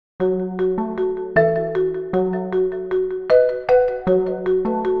Step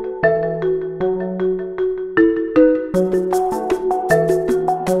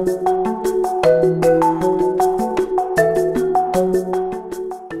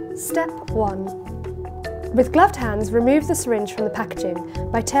 1. With gloved hands, remove the syringe from the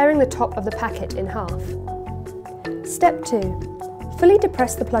packaging by tearing the top of the packet in half. Step 2. Fully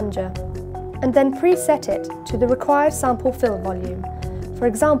depress the plunger and then preset it to the required sample fill volume, for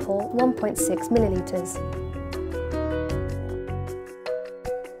example 1.6 millilitres.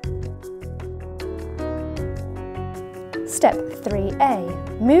 Step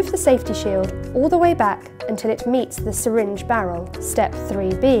 3A. Move the safety shield all the way back until it meets the syringe barrel. Step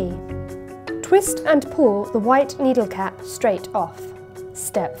 3B. Twist and pull the white needle cap straight off.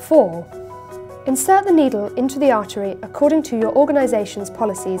 Step 4. Insert the needle into the artery according to your organisation's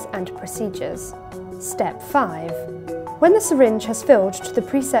policies and procedures. Step 5. When the syringe has filled to the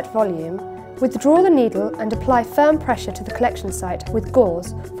preset volume, withdraw the needle and apply firm pressure to the collection site with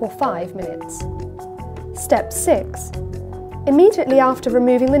gauze for 5 minutes. Step 6. Immediately after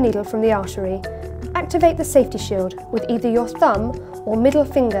removing the needle from the artery, activate the safety shield with either your thumb or middle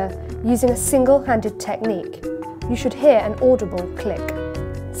finger using a single-handed technique. You should hear an audible click.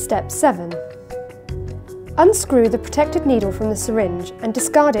 Step 7. Unscrew the protected needle from the syringe and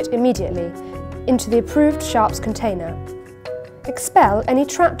discard it immediately into the approved sharps container. Expel any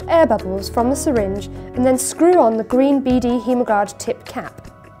trapped air bubbles from the syringe and then screw on the green BD Hemoguard tip cap.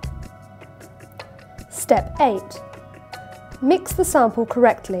 Step 8. Mix the sample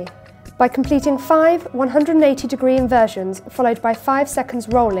correctly by completing 5 180-degree inversions followed by 5 seconds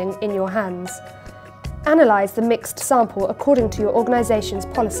rolling in your hands. Analyse the mixed sample according to your organisation's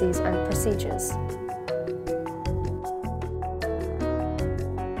policies and procedures.